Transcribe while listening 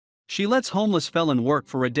She lets homeless Felon work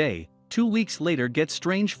for a day, 2 weeks later gets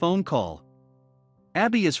strange phone call.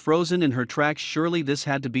 Abby is frozen in her tracks. Surely this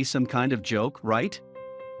had to be some kind of joke, right?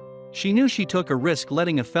 She knew she took a risk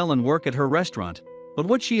letting a Felon work at her restaurant, but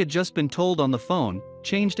what she had just been told on the phone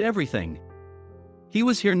changed everything. He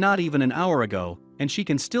was here not even an hour ago, and she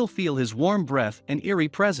can still feel his warm breath and eerie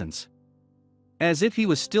presence. As if he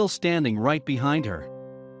was still standing right behind her.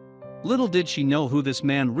 Little did she know who this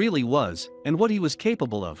man really was, and what he was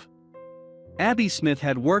capable of. Abby Smith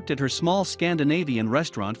had worked at her small Scandinavian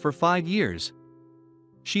restaurant for 5 years.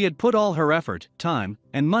 She had put all her effort, time,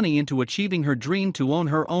 and money into achieving her dream to own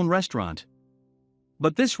her own restaurant.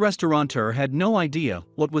 But this restaurateur had no idea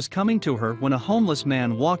what was coming to her when a homeless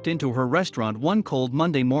man walked into her restaurant one cold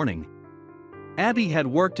Monday morning. Abby had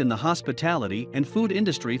worked in the hospitality and food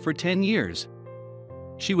industry for 10 years.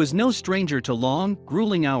 She was no stranger to long,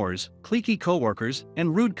 grueling hours, cliquey coworkers,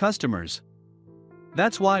 and rude customers.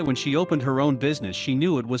 That's why when she opened her own business she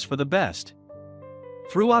knew it was for the best.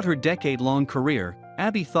 Throughout her decade-long career,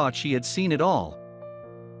 Abby thought she had seen it all.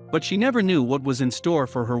 But she never knew what was in store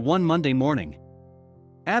for her one Monday morning.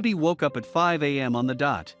 Abby woke up at 5 a.m. on the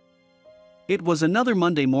dot. It was another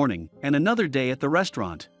Monday morning, and another day at the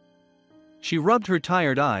restaurant. She rubbed her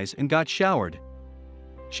tired eyes and got showered.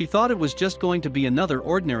 She thought it was just going to be another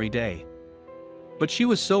ordinary day. But she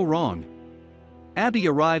was so wrong. Abby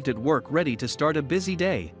arrived at work ready to start a busy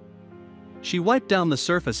day. She wiped down the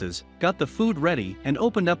surfaces, got the food ready, and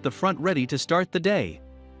opened up the front ready to start the day.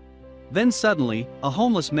 Then suddenly, a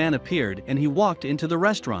homeless man appeared and he walked into the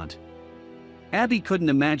restaurant. Abby couldn't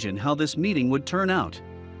imagine how this meeting would turn out.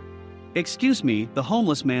 "Excuse me," the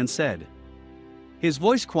homeless man said. His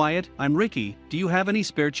voice quiet, "I'm Ricky, do you have any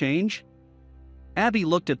spare change?" Abby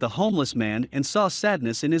looked at the homeless man and saw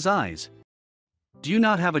sadness in his eyes. "Do you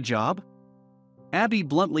not have a job?" Abby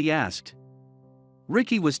bluntly asked.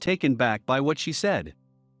 Ricky was taken back by what she said.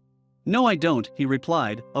 "No, I don't," he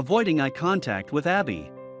replied, avoiding eye contact with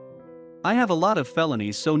Abby. "I have a lot of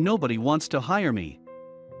felonies, so nobody wants to hire me."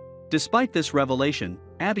 Despite this revelation,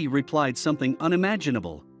 Abby replied something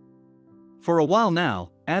unimaginable. For a while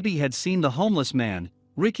now, Abby had seen the homeless man,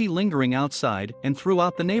 Ricky, lingering outside and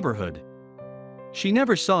throughout the neighborhood. She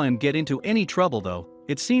never saw him get into any trouble though,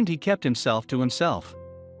 it seemed he kept himself to himself.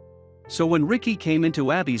 So when Ricky came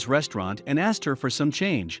into Abby's restaurant and asked her for some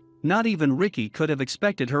change, not even Ricky could have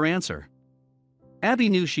expected her answer. Abby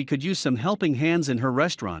knew she could use some helping hands in her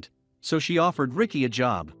restaurant, so she offered Ricky a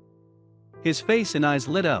job. His face and eyes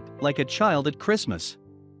lit up like a child at Christmas.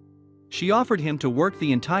 She offered him to work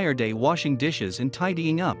the entire day washing dishes and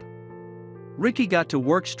tidying up. Ricky got to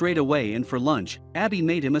work straight away, and for lunch, Abby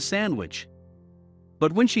made him a sandwich.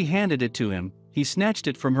 But when she handed it to him, he snatched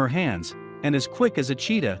it from her hands, and as quick as a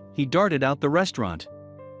cheetah, he darted out the restaurant.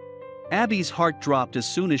 Abby's heart dropped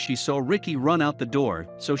as soon as she saw Ricky run out the door,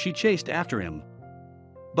 so she chased after him.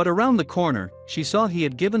 But around the corner, she saw he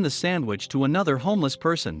had given the sandwich to another homeless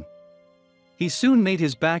person. He soon made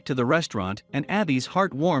his back to the restaurant, and Abby's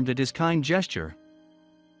heart warmed at his kind gesture.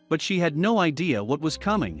 But she had no idea what was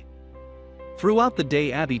coming. Throughout the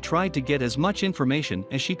day, Abby tried to get as much information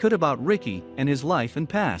as she could about Ricky and his life and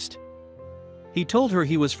past. He told her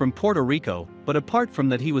he was from Puerto Rico, but apart from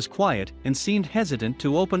that he was quiet and seemed hesitant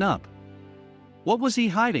to open up. What was he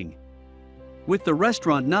hiding? With the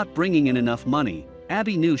restaurant not bringing in enough money,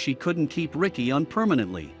 Abby knew she couldn't keep Ricky on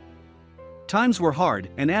permanently. Times were hard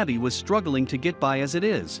and Abby was struggling to get by as it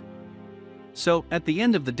is. So, at the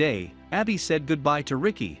end of the day, Abby said goodbye to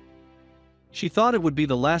Ricky. She thought it would be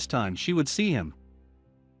the last time she would see him.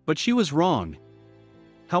 But she was wrong.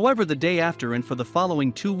 However, the day after and for the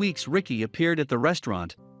following 2 weeks, Ricky appeared at the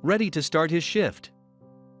restaurant, ready to start his shift.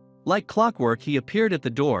 Like clockwork, he appeared at the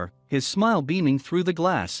door, his smile beaming through the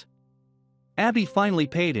glass. Abby finally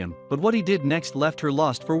paid him, but what he did next left her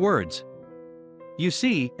lost for words. You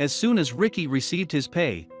see, as soon as Ricky received his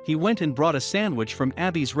pay, he went and brought a sandwich from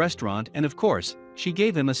Abby's restaurant, and of course, she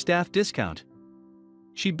gave him a staff discount.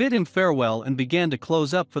 She bid him farewell and began to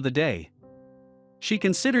close up for the day. She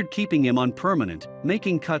considered keeping him on permanent,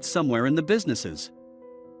 making cuts somewhere in the businesses.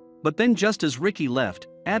 But then, just as Ricky left,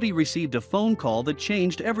 Abby received a phone call that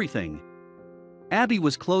changed everything. Abby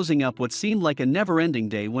was closing up what seemed like a never-ending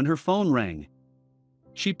day when her phone rang.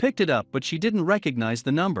 She picked it up, but she didn't recognize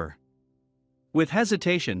the number. With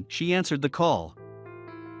hesitation, she answered the call.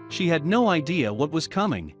 She had no idea what was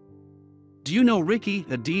coming. "Do you know Ricky?"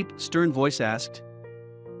 a deep, stern voice asked.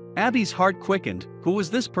 Abby's heart quickened. Who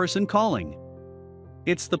was this person calling?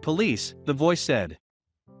 "It's the police," the voice said.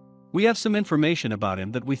 "We have some information about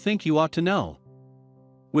him that we think you ought to know."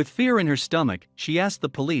 With fear in her stomach, she asked the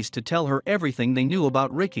police to tell her everything they knew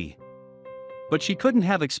about Ricky. But she couldn't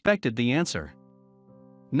have expected the answer.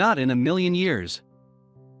 Not in a million years.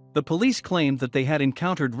 The police claimed that they had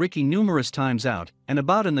encountered Ricky numerous times out and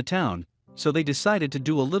about in the town, so they decided to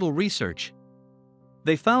do a little research.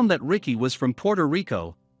 They found that Ricky was from Puerto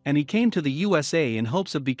Rico, and he came to the USA in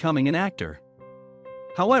hopes of becoming an actor.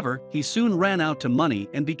 However, he soon ran out of money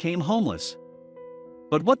and became homeless.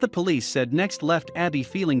 But what the police said next left Abby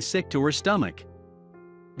feeling sick to her stomach.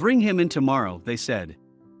 "Bring him in tomorrow," they said.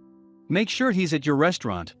 "Make sure he's at your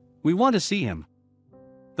restaurant, we want to see him,"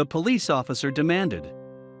 the police officer demanded.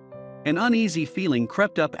 An uneasy feeling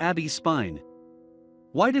crept up Abby's spine.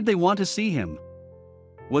 Why did they want to see him?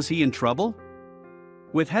 Was he in trouble?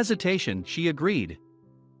 With hesitation, she agreed.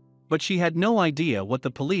 But she had no idea what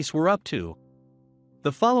the police were up to.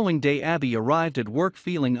 The following day, Abby arrived at work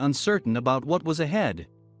feeling uncertain about what was ahead.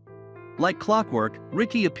 Like clockwork,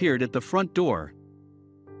 Ricky appeared at the front door.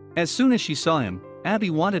 As soon as she saw him, Abby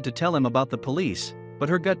wanted to tell him about the police, but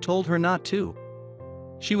her gut told her not to.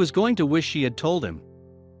 She was going to wish she had told him.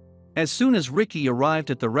 As soon as Ricky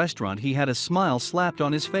arrived at the restaurant, he had a smile slapped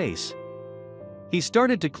on his face. He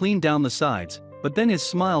started to clean down the sides, but then his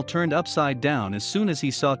smile turned upside down as soon as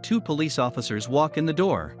he saw two police officers walk in the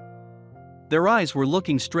door. Their eyes were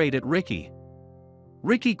looking straight at Ricky.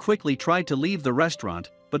 Ricky quickly tried to leave the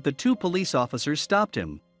restaurant, but the two police officers stopped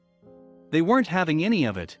him. They weren't having any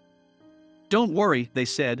of it. "Don't worry," they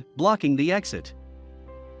said, blocking the exit.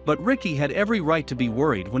 But Ricky had every right to be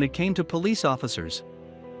worried when it came to police officers.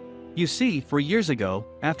 You see, 4 years ago,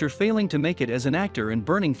 after failing to make it as an actor and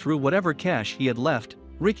burning through whatever cash he had left,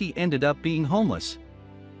 Ricky ended up being homeless.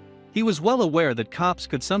 He was well aware that cops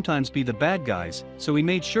could sometimes be the bad guys, so he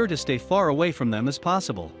made sure to stay far away from them as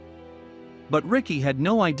possible. But Ricky had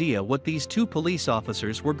no idea what these two police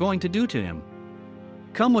officers were going to do to him.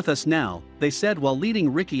 "Come with us now," they said while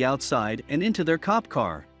leading Ricky outside and into their cop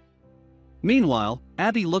car. Meanwhile,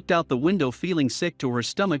 Abby looked out the window feeling sick to her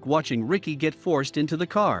stomach watching Ricky get forced into the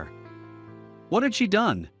car. What had she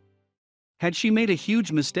done? Had she made a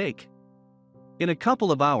huge mistake? In a couple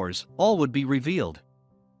of hours, all would be revealed.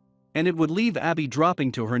 And it would leave Abby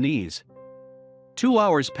dropping to her knees. 2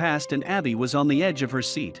 hours passed and Abby was on the edge of her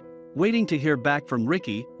seat, waiting to hear back from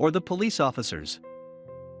Ricky or the police officers.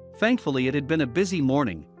 Thankfully, it had been a busy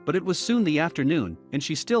morning, but it was soon the afternoon, and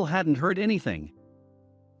she still hadn't heard anything.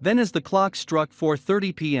 Then as the clock struck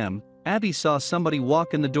 4:30 p.m., Abby saw somebody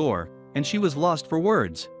walk in the door, and she was lost for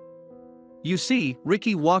words. You see,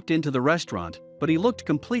 Ricky walked into the restaurant, but he looked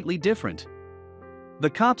completely different. The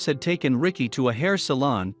cops had taken Ricky to a hair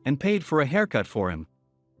salon and paid for a haircut for him.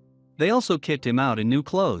 They also kicked him out in new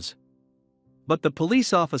clothes. But the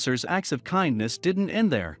police officers' acts of kindness didn't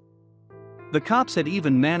end there. The cops had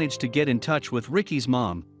even managed to get in touch with Ricky's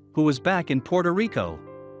mom, who was back in Puerto Rico.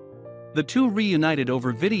 The two reunited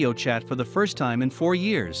over video chat for the first time in 4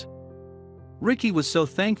 years. Ricky was so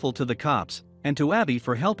thankful to the cops and to Abby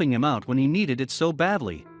for helping him out when he needed it so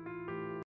badly.